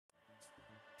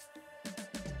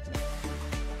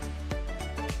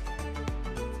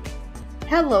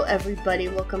Hello everybody,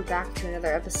 welcome back to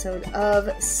another episode of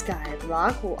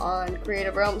Skyblock on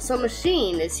CreatiRealm. So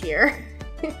Machine is here.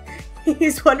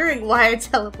 He's wondering why I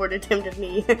teleported him to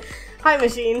me. Hi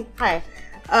Machine, hi.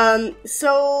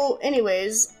 So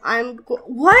anyways,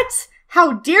 what?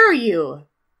 How dare you?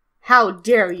 How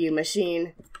dare you,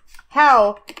 Machine?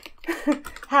 How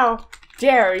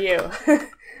dare you?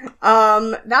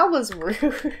 That was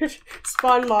rude.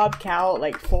 Spawn mob cow,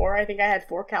 like 4. I think I had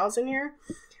 4 cows in here.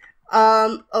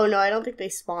 Oh no, I don't think they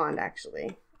spawned,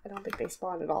 actually. I don't think they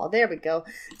spawned at all. There we go.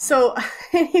 So,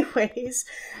 anyways,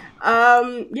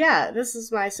 yeah, this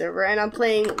is my server, and I'm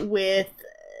playing with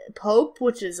Pope,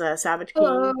 which is a Savage King.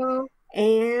 Hello.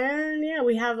 And, yeah,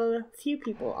 we have a few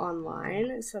people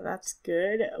online, so that's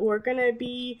good. We're gonna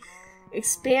be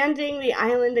expanding the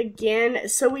island again.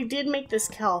 So we did make this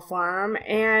cow farm,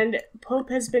 and Pope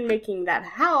has been making that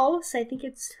house. I think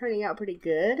it's turning out pretty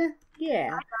good.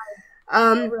 Yeah.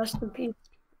 Rest in peace.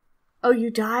 Oh, you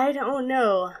died? Oh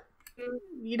no.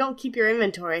 You don't keep your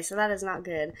inventory, so that is not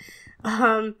good.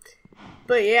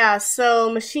 But yeah,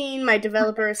 so Machine, my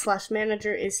developer /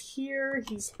 manager, is here.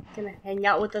 He's gonna hang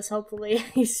out with us, hopefully.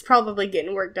 He's probably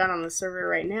getting work done on the server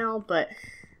right now, but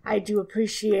I do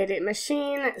appreciate it,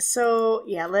 Machine. So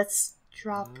yeah, let's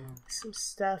drop some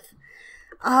stuff.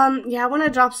 Yeah, I want to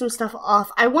drop some stuff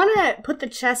off. I want to put the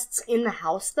chests in the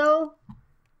house, though.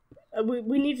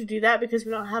 We need to do that because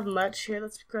we don't have much. Here,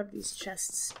 let's grab these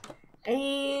chests.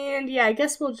 And yeah, I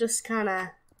guess we'll just kind of...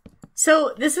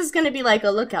 So this is going to be like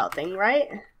a lookout thing, right?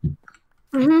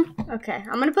 Mm-hmm. Okay,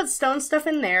 I'm going to put stone stuff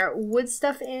in there, wood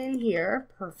stuff in here.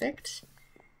 Perfect.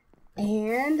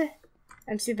 And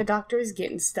MC the Doctor is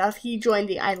getting stuff. He joined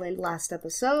the island last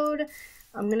episode.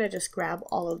 I'm going to just grab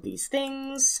all of these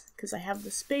things because I have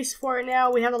the space for it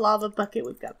now. We have a lava bucket.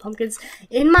 We've got pumpkins.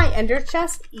 In my ender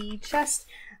chest, chest,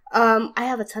 I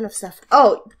have a ton of stuff.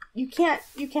 Oh, you can't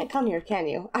come here, can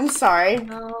you? I'm sorry.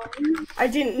 No. I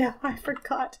didn't know. I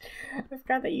forgot. I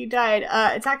forgot that you died.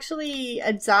 It's actually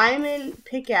a diamond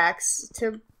pickaxe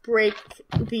to break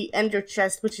the ender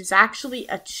chest, which is actually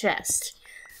a chest.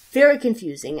 Very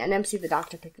confusing. And MC the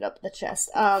Doctor picked up the chest.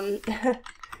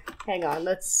 Hang on.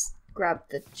 Let's grab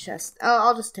the chest. Oh,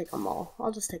 I'll just take them all.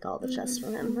 I'll just take all the chests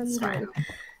from him. That's fine.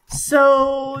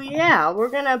 So, yeah, we're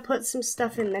gonna put some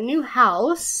stuff in the new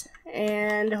house,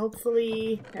 and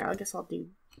hopefully, I guess I'll do,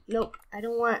 nope, I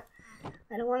don't want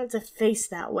it to face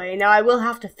that way. Now, I will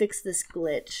have to fix this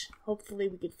glitch. Hopefully,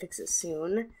 we can fix it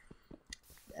soon.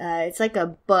 It's like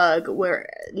a bug where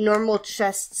normal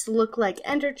chests look like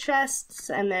ender chests,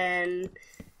 and then,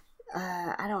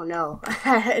 I don't know.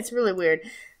 It's really weird.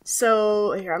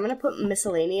 So, here, I'm gonna put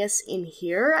miscellaneous in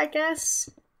here, I guess.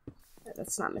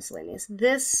 That's not miscellaneous.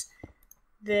 This,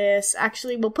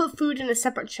 actually, we'll put food in a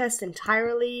separate chest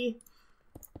entirely.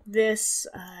 This,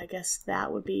 I guess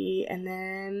that would be, and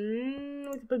then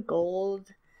we could put gold.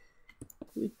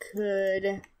 We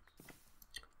could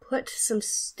put some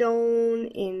stone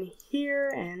in here,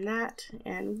 and that,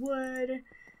 and wood.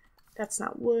 That's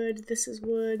not wood. This is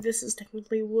wood. This is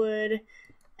technically wood.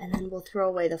 And then we'll throw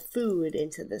away the food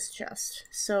into this chest.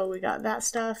 So we got that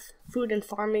stuff. Food and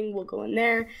farming will go in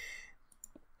there.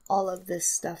 All of this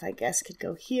stuff, I guess, could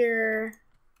go here.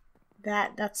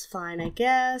 That's fine, I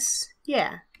guess.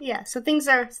 Yeah. So things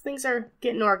are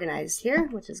getting organized here,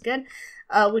 which is good.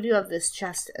 We do have this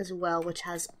chest as well, which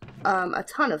has a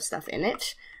ton of stuff in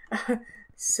it.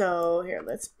 So here,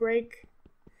 let's break.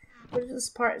 What is this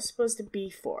part supposed to be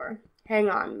for? Hang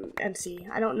on, MC.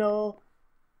 I don't know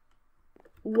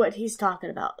what he's talking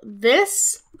about.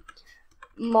 This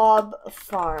mob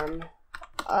farm.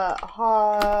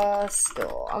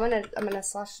 Hostile. I'm gonna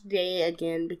slash day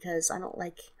again because I don't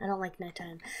like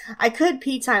nighttime. I could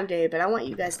time day, but I want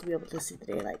you guys to be able to see the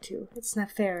daylight too. It's not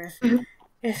fair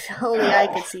if only I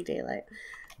could see daylight.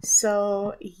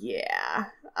 So yeah.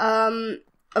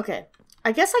 Okay.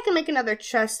 I guess I can make another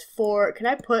chest for. Can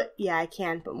I put? Yeah, I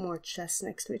can put more chests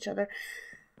next to each other.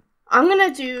 I'm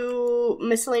gonna do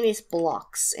miscellaneous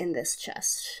blocks in this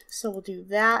chest. So we'll do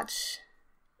that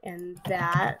and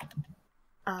that.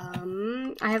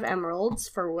 I have emeralds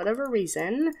for whatever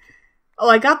reason. Oh,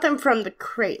 I got them from the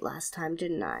crate last time,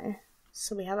 didn't I?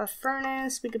 So we have a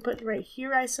furnace we could put right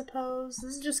here, I suppose.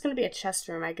 This is just going to be a chest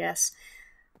room, I guess.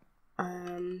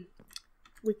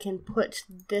 We can put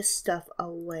this stuff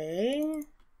away.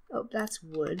 Oh, that's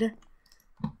wood.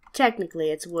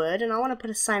 Technically, it's wood, and I want to put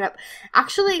a sign up.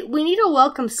 Actually, we need a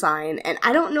welcome sign, and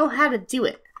I don't know how to do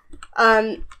it.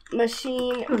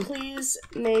 Machine, please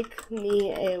make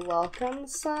me a welcome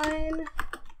sign.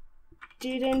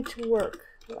 Didn't work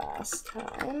last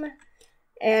time.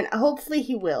 And hopefully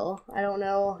he will. I don't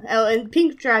know. Oh, and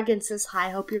Pink Dragon says,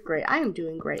 hi, hope you're great. I am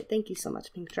doing great. Thank you so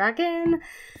much, Pink Dragon.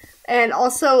 And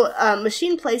also,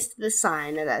 Machine placed the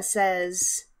sign that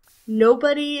says,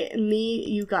 nobody, me,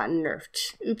 you got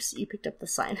nerfed. Oops, you picked up the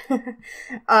sign.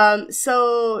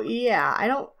 So, yeah, I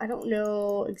don't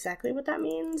know exactly what that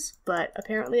means, but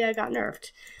apparently I got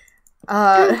nerfed.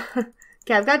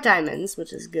 Okay, I've got diamonds,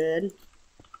 which is good.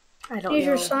 I don't know. Here's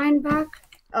your sign back.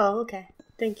 Oh, okay.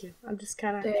 Thank you. I'm just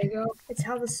kind of... There you go. It's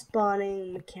how the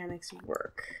spawning mechanics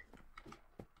work.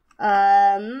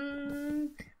 Are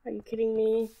you kidding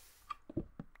me?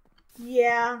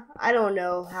 Yeah, I don't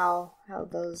know how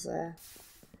those,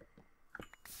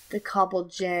 the cobble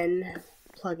gen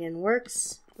plugin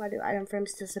works. Why do item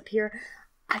frames disappear?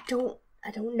 I don't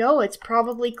know. It's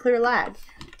probably clear lag.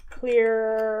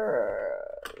 Clear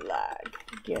lag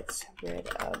gets rid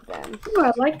of them. Ooh,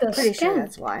 I like the Pretty skin. sure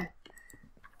that's why.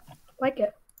 Like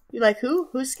it. You like who?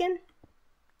 Whose skin?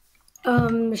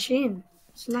 Machine.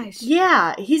 It's nice.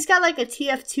 Yeah, he's got like a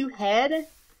TF2 head,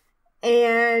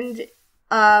 and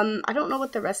I don't know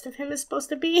what the rest of him is supposed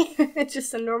to be. It's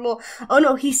just a normal. Oh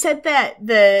no, he said that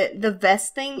the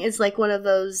vest thing is like one of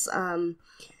those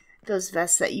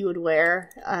vests that you would wear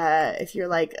if you're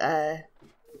like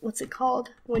what's it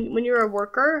called when you're a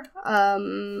worker,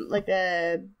 like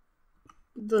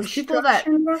those people that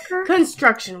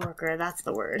construction worker. That's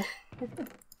the word.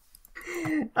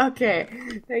 Okay,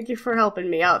 thank you for helping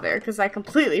me out there, because I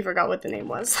completely forgot what the name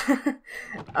was.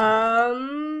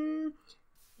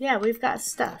 Yeah, we've got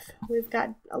stuff. We've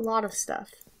got a lot of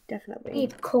stuff, definitely.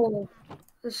 Eat coal.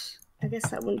 I guess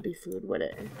that wouldn't be food, would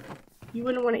it? You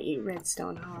wouldn't want to eat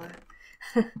redstone, huh?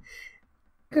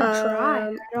 Good try.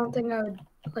 I don't think I would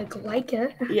like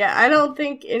it. Yeah, I don't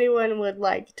think anyone would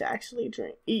like to actually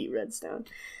eat redstone.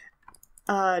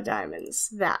 Diamonds.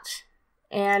 That.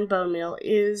 And bone meal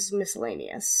is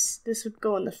miscellaneous. This would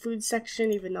go in the food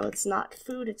section, even though it's not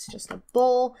food, it's just a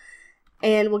bowl.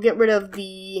 And we'll get rid of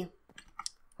the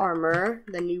armor,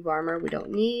 the noob armor we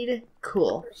don't need.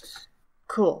 Cool.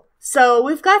 Cool. So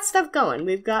we've got stuff going.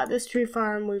 We've got this tree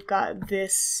farm, we've got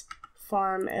this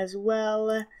farm as well.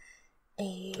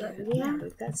 And yeah,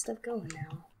 we've got stuff going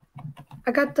now.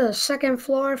 I got the second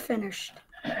floor finished.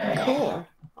 Cool.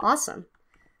 Awesome.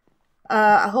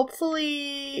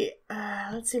 Hopefully,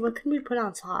 let's see, what can we put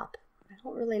on top? I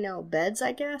don't really know. Beds,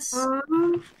 I guess?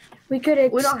 We could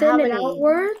extend it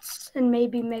outwards and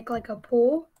maybe make like a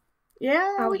pool.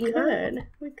 Yeah, we could.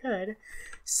 We could.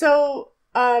 So,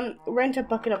 rent a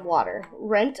bucket of water.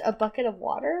 Rent a bucket of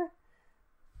water?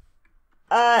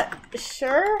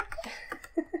 Sure.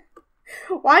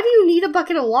 Why do you need a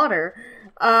bucket of water?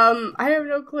 I have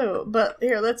no clue. But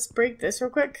here, let's break this real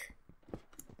quick.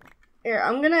 Here,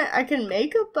 I can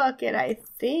make a bucket, I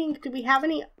think. Do we have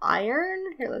any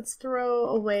iron? Here, let's throw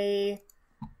away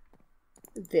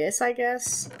this, I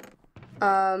guess.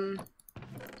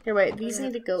 Here, wait, these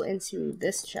need to go into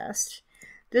this chest.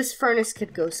 This furnace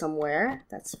could go somewhere.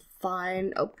 That's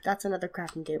fine. Oh, that's another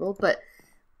crafting table, but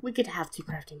we could have 2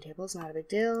 crafting tables, not a big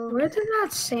deal. Where did that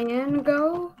sand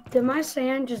go? Did my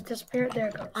sand just disappear? There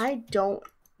it goes. I don't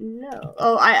know.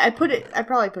 Oh, I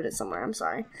probably put it somewhere, I'm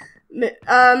sorry.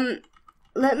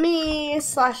 Let me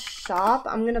 /shop.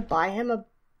 I'm gonna buy him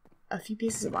a few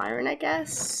pieces of iron, I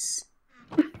guess.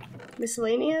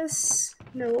 Miscellaneous?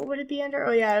 No, what would it be under?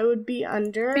 Oh yeah, it would be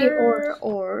under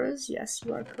ores. Yes,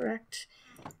 you are correct.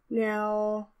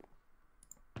 Now,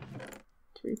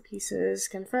 3 pieces,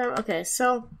 confirm. Okay,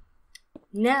 so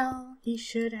now he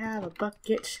should have a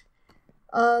bucket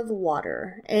of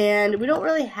water, and we don't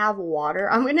really have water.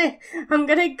 I'm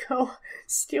gonna go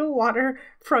steal water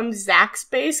from Zach's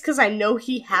base because I know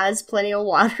he has plenty of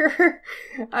water.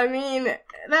 I mean,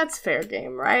 that's fair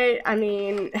game, right? I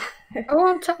mean, I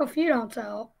won't tell if you don't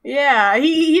tell. Yeah,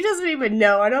 he doesn't even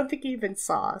know. I don't think he even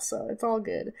saw, so it's all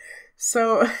good.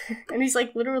 So, and he's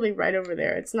like literally right over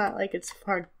there. It's not like it's a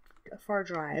far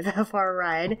drive, a far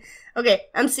ride. Okay,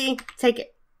 MC, take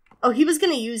it. Oh, he was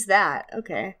gonna use that.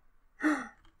 Okay.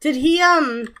 Did he,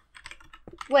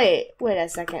 wait a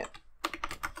second.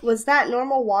 Was that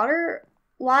normal water?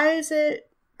 Why is it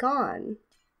gone?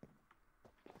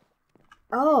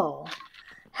 Oh.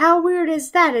 How weird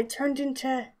is that? It turned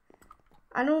into...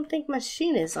 I don't think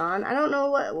machine is on. I don't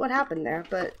know what happened there,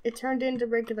 but it turned into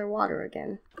regular water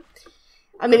again.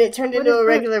 I mean, it turned into a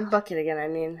regular bucket again, I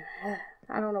mean.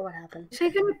 I don't know what happened. Is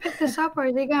he gonna pick this up, or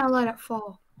are they gonna let it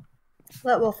fall?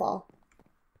 Let will fall.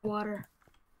 Water.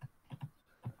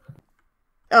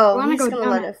 Oh, he's gonna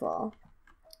let it fall.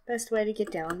 Best way to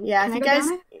get down. Yeah, if you guys...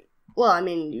 Well, I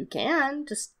mean, you can.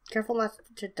 Just careful not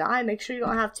to die. Make sure you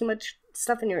don't have too much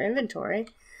stuff in your inventory.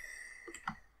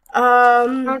 I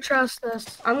don't trust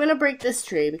this. I'm gonna break this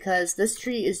tree because this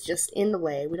tree is just in the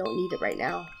way. We don't need it right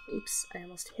now. Oops, I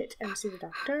almost hit MC the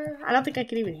Doctor. I don't think I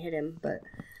could even hit him, but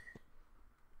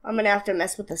I'm gonna have to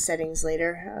mess with the settings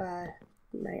later.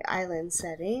 My island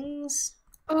settings.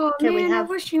 Oh man, I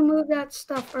wish you moved that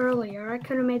stuff earlier. I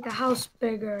could have made the house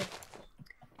bigger.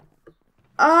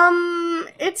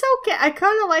 It's okay. I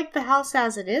kind of like the house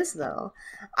as it is, though.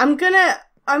 I'm gonna,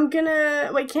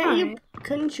 wait,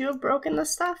 couldn't you have broken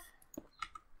this stuff?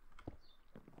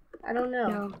 I don't know.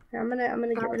 No. I'm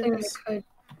gonna get rid of this. I could.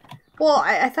 Well,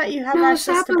 I thought you have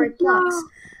access to break blocks.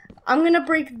 I'm gonna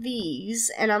break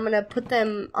these, and I'm gonna put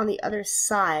them on the other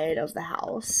side of the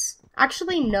house.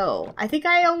 Actually, no. I think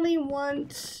I only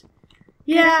want...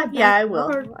 Yeah, I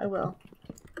will.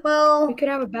 Well... We could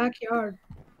have a backyard.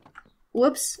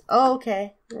 Whoops. Oh,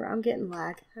 okay. I'm getting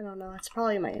lag. I don't know. It's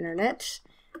probably my internet.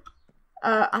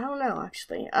 I don't know,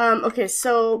 actually. Okay,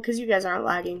 so... Because you guys aren't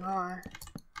lagging, huh?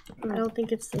 I don't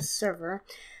think it's the server.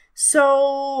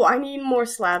 So, I need more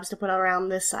slabs to put around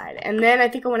this side. And then I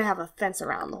think I want to have a fence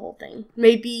around the whole thing.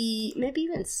 Maybe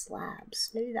even slabs.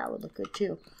 Maybe that would look good,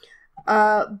 too.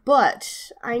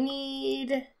 But I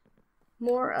need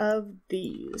more of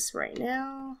these right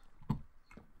now.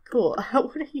 Cool.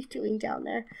 What are you doing down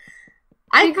there?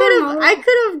 I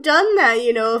could have done that,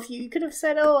 you know, if you could have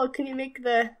said, "Oh, can you make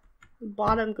the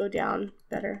bottom go down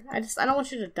better?" I don't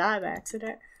want you to die by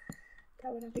accident.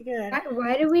 That would be good.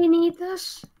 Why do we need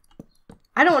this?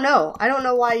 I don't know. I don't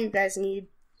know why you guys need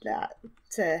that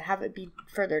to have it be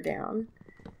further down.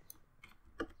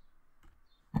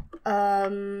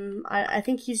 I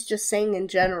think he's just saying in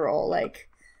general, like,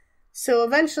 so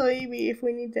eventually if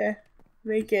we need to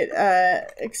make it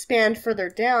expand further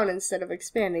down instead of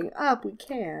expanding up, we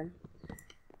can.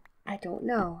 I don't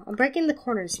know. I'm breaking the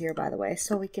corners here, by the way,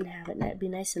 so we can have it be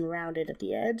nice and rounded at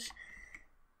the edge.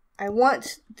 I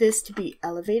want this to be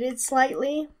elevated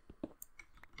slightly.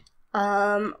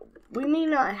 We may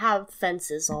not have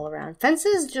fences all around.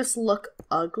 Fences just look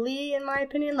ugly, in my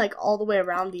opinion, like all the way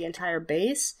around the entire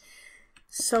base.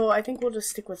 So I think we'll just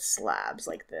stick with slabs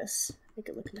like this. Make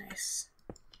it look nice.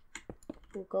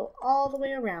 We'll go all the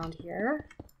way around here.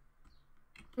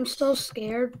 I'm still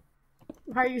scared.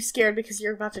 Why are you scared? Because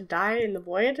you're about to die in the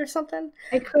void or something?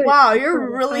 I could. Wow, you're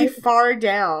really far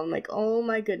down. Like, oh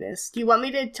my goodness. Do you want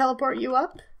me to teleport you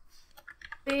up?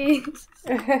 Please.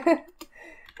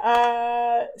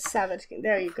 Savage King.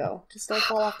 There you go. Just don't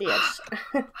fall off the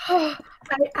edge.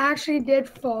 I actually did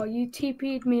fall. You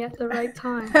TP'd me at the right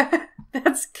time.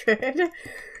 That's good.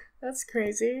 That's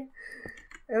crazy.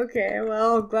 Okay,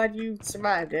 well, glad you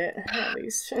survived it, at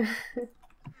least.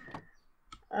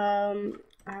 Alright,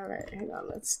 hang on.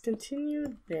 Let's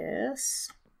continue this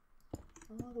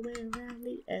all the way around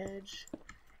the edge.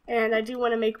 And I do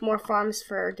want to make more farms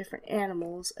for different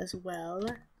animals as well.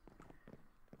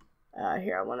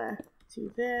 Here, I want to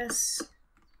do this.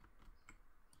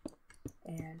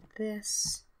 And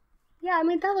this. Yeah, I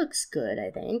mean, that looks good, I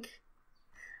think.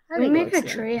 Can we make a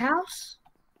tree house?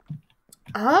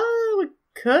 Oh, we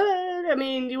could. I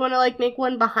mean, do you want to, like, make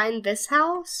one behind this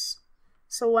house?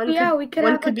 So one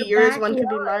could be yours, one could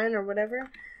be mine, or whatever.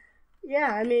 Yeah,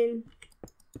 I mean,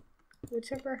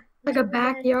 whichever. Like a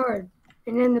backyard.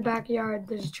 And in the backyard,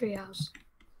 there's a tree house.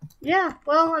 Yeah,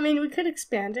 well, I mean, we could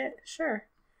expand it, sure.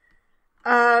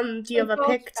 Do you have a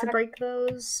pick to break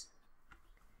those?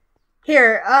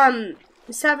 Here,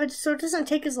 Savage, so it doesn't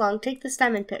take as long. Take this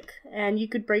diamond pick, and you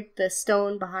could break the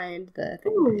stone behind the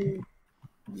thing. Ooh,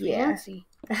 yeah. Fancy.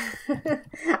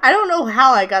 I don't know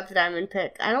how I got the diamond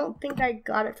pick. I don't think I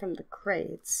got it from the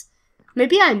crates.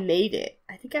 Maybe I made it.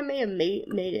 I think I may have made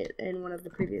it in one of the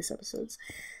previous episodes.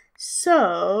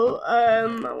 So, I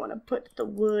want to put the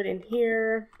wood in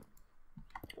here.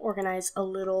 Organize a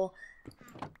little.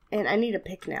 And I need a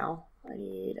pick now. I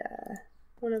need,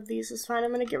 one of these is fine.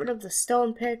 I'm going to get rid of the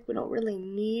stone pick. We don't really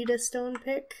need a stone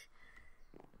pick.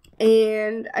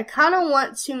 And I kind of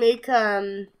want to make,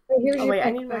 oh wait,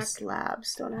 I need more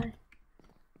slabs, don't I?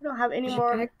 I don't have any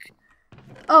more.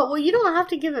 Oh, well, you don't have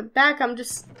to give it back. I'm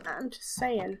just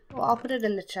saying. Well, I'll put it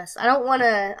in the chest. I don't want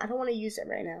to use it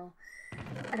right now.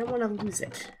 I don't want to lose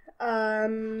it. I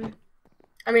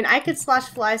mean, I could slash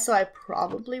fly, so I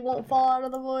probably won't fall out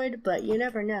of the void, but you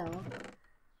never know.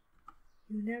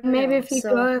 You never know. Maybe if you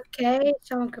go okay,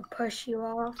 someone could push you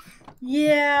off.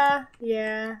 Yeah,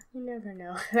 you never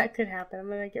know. That could happen. I'm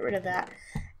going to get rid of that.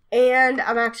 And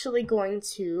I'm actually going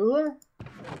to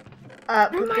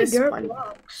put this one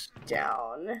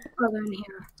down. Oh, they're in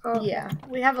here. Oh. Yeah,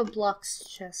 we have a blocks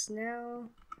chest now.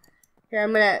 Here,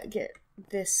 I'm going to get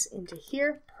this into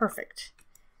here. Perfect.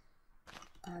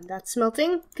 That's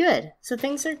smelting. Good. So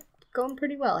things are going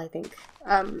pretty well, I think.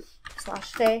 Slash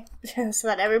stay, so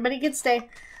that everybody can stay,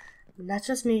 not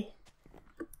just me.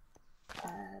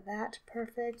 That,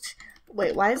 perfect.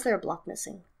 Wait, why is there a block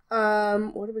missing? What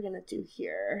are we gonna do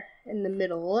here in the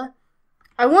middle?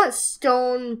 I want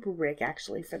stone brick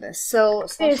actually for this. So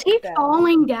is he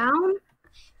falling down?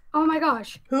 Oh my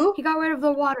gosh. Who? He got rid of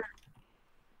the water.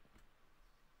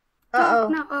 Uh-oh.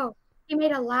 No, oh. He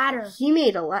made a ladder. He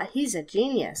made a ladder. He's a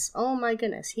genius. Oh my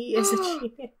goodness. He is a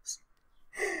genius.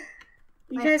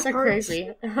 You guys are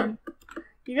crazy.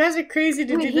 You guys are crazy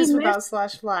to do this without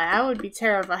slash fly. I would be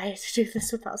terrified to do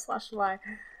this without slash fly.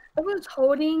 I was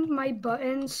holding my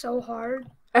button so hard.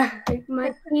 Like,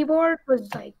 my keyboard was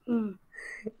like,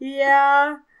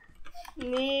 Yeah.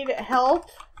 Need help?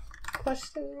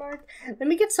 Question mark. Let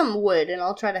me get some wood and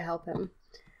I'll try to help him.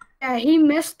 Yeah, he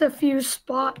missed a few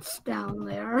spots down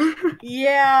there.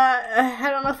 Yeah, I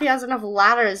don't know if he has enough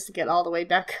ladders to get all the way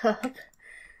back up.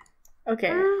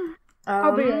 Okay.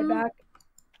 I'll be right back.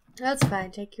 That's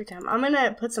fine. Take your time. I'm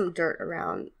gonna put some dirt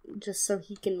around just so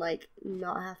he can, like,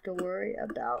 not have to worry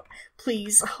about...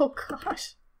 Please. Oh,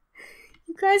 gosh.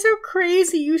 You guys are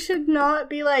crazy. You should not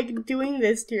be, like, doing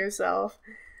this to yourself.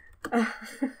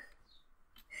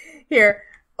 Here.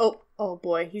 Oh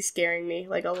boy, he's scaring me,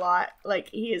 like, a lot. Like,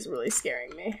 he is really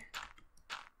scaring me.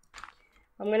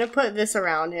 I'm gonna put this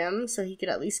around him so he could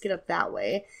at least get up that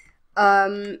way.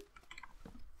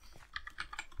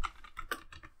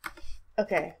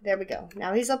 Okay, there we go.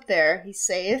 Now he's up there. He's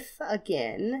safe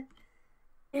again.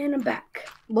 And I'm back.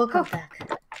 Welcome back.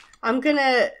 I'm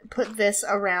gonna put this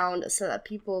around so that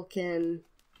people can,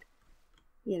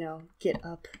 you know, get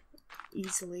up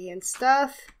easily and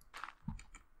stuff.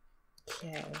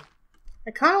 Okay. I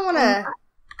kind of want to...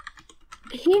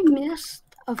 He missed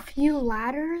a few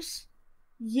ladders.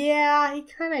 Yeah, he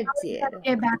kind of did.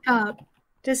 Get back up.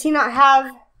 Does he not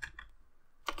have...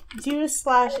 Do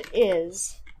slash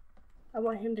is. I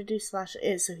want him to do slash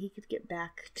is so he could get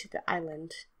back to the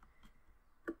island.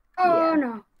 Oh, yeah.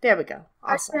 no. There we go.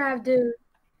 Awesome.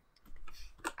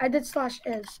 I did slash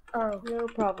is. Oh. No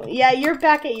problem. Yeah, you're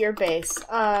back at your base.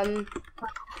 I'm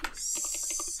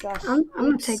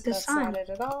gonna take this sign. That's not it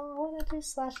at all. I want to do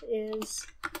slash is.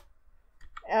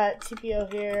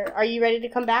 TPO here. Are you ready to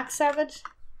come back, Savage?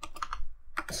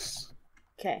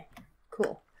 Okay,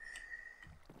 cool.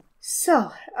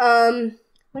 So, let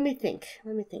me think.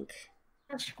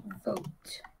 Let's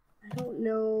vote. I don't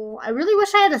know. I really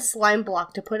wish I had a slime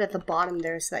block to put at the bottom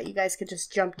there so that you guys could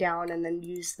just jump down and then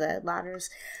use the ladders.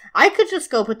 I could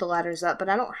just go put the ladders up, but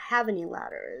I don't have any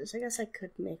ladders. I guess I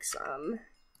could make some.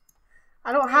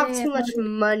 I don't have too much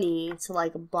money to,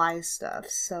 like, buy stuff,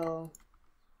 so...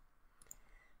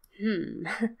 Here,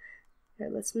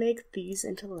 let's make these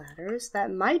into ladders.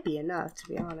 That might be enough, to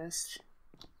be honest.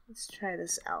 Let's try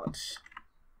this out.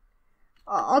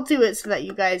 I'll do it so that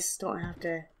you guys don't have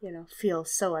to, you know, feel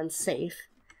so unsafe.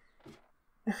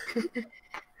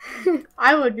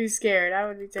 I would be scared. I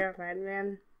would be terrified,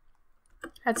 man.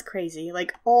 That's crazy.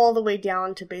 Like, all the way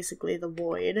down to basically the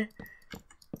void.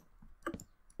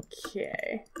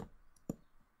 Okay.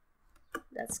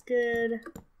 That's good.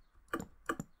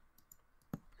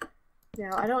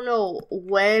 Now, I don't know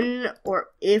when or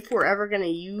if we're ever going to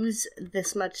use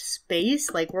this much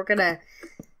space. Like,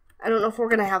 I don't know if we're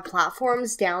going to have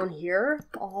platforms down here,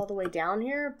 all the way down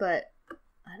here, but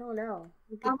I don't know.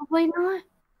 Probably not.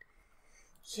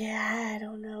 Yeah, I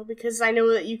don't know, because I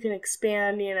know that you can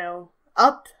expand, you know,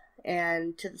 up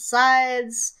and to the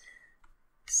sides.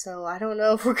 So I don't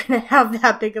know if we're going to have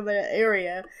that big of an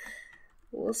area.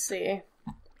 We'll see.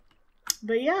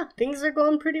 But yeah, things are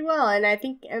going pretty well, and I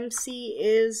think MC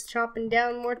is chopping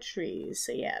down more trees.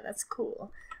 So yeah, that's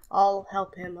cool. I'll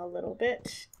help him a little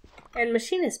bit. And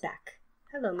Machine is back.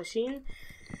 Hello, Machine.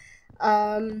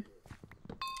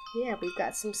 Yeah, we've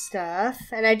got some stuff.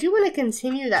 And I do want to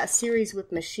continue that series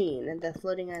with Machine and the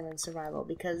Floating Island Survival,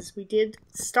 because we did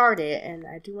start it, and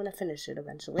I do want to finish it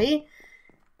eventually.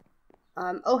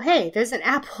 Oh, hey, there's an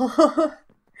apple.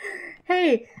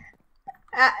 Hey,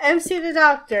 MC the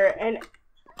Doctor, an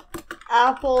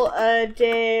apple a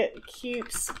day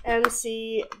keeps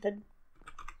MC the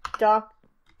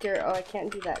Doctor. Oh, I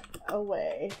can't do that.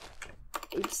 Away.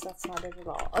 Oops, that's not it at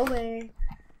all. Away.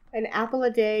 An apple a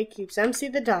day keeps MC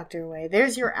the Doctor away.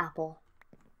 There's your apple.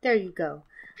 There you go.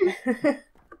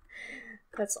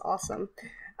 That's awesome.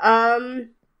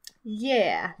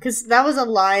 Yeah, because that was a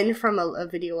line from a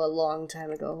video a long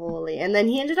time ago, holy. And then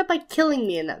he ended up, like, killing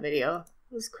me in that video.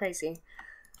 It was crazy.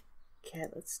 Okay,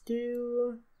 let's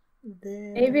do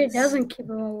this. Maybe it doesn't keep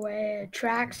him away, it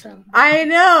attracts him. I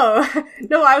know!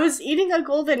 No, I was eating a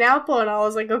golden apple and I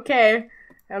was like, okay.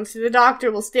 So the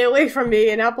doctor will stay away from me,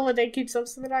 and apple a day keeps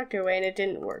the doctor away, and it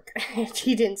didn't work.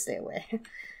 He didn't stay away.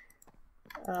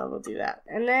 We'll do that.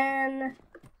 And then,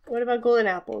 what about golden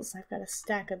apples? I've got a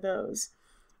stack of those.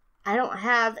 I don't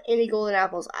have any golden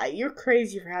apples. You're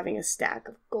crazy for having a stack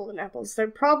of golden apples. They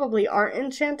probably aren't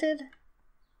enchanted.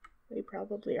 They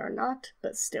probably are not,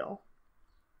 but still.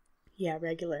 Yeah,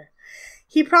 regular.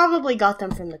 He probably got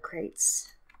them from the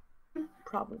crates.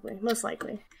 Probably, most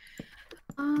likely.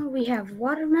 We have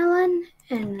watermelon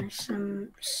and some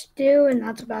stew, and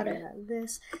that's about it.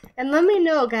 This. And let me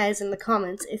know, guys, in the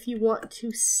comments if you want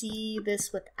to see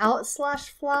this without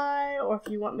 /fly, or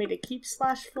if you want me to keep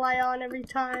 /fly on every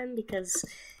time, because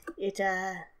it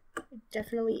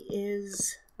definitely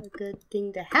is a good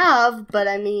thing to have, but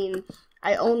I mean,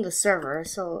 I own the server,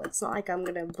 so it's not like I'm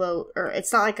gonna vote, or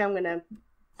it's not like I'm gonna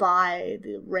buy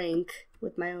the rank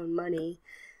with my own money.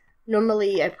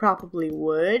 Normally, I probably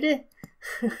would,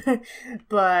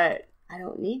 but I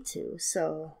don't need to,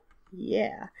 so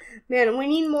yeah. Man, we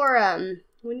need more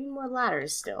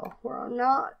ladders still. We're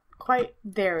not quite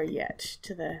there yet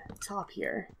to the top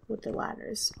here with the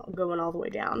ladders going all the way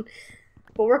down.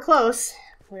 But we're close.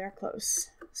 We are close.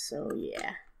 So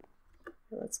yeah.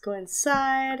 Let's go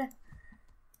inside.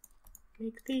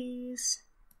 Make these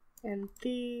and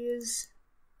these.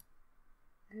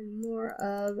 And more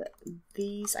of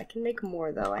these. I can make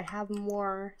more though. I have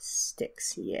more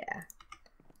sticks, yeah.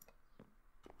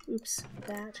 Oops,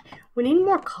 that. We need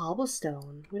more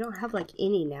cobblestone. We don't have like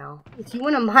any now. If you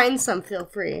want to mine some, feel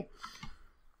free.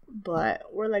 But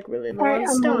we're like really low on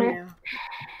stone now.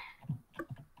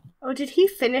 Oh, did he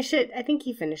finish it? I think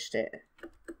he finished it.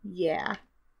 Yeah.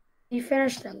 You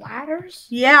finished the ladders?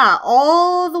 Yeah,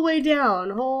 all the way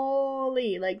down.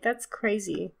 Holy, like that's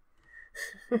crazy.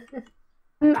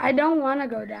 I don't want to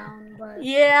go down, but...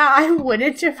 Yeah, I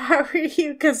wouldn't if I were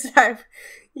you, because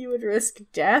you would risk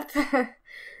death.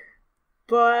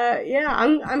 But, yeah,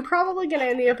 I'm probably going to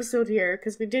end the episode here,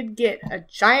 because we did get a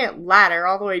giant ladder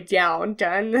all the way down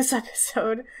done this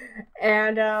episode.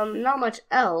 And, not much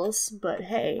else, but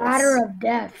hey. Ladder of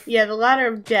death. Yeah, the ladder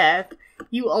of death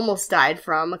you almost died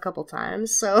from a couple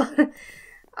times, so...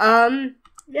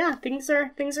 yeah, things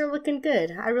are looking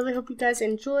good. I really hope you guys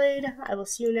enjoyed. I will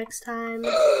see you next time.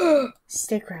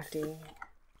 Stay crafty.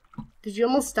 Did you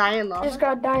almost die in lava? Just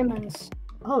got diamonds.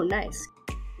 Oh, nice.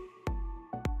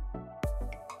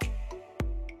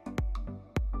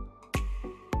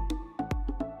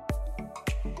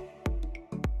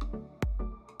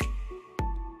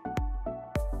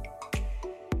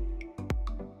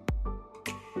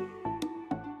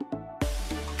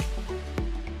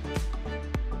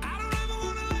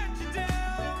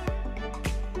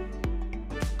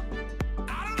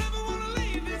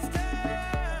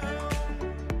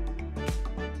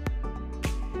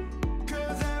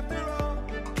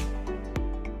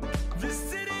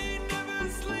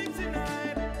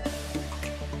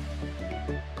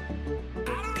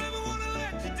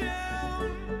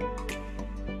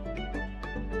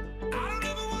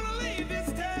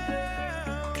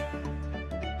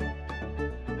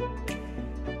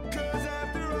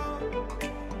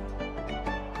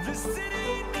 The city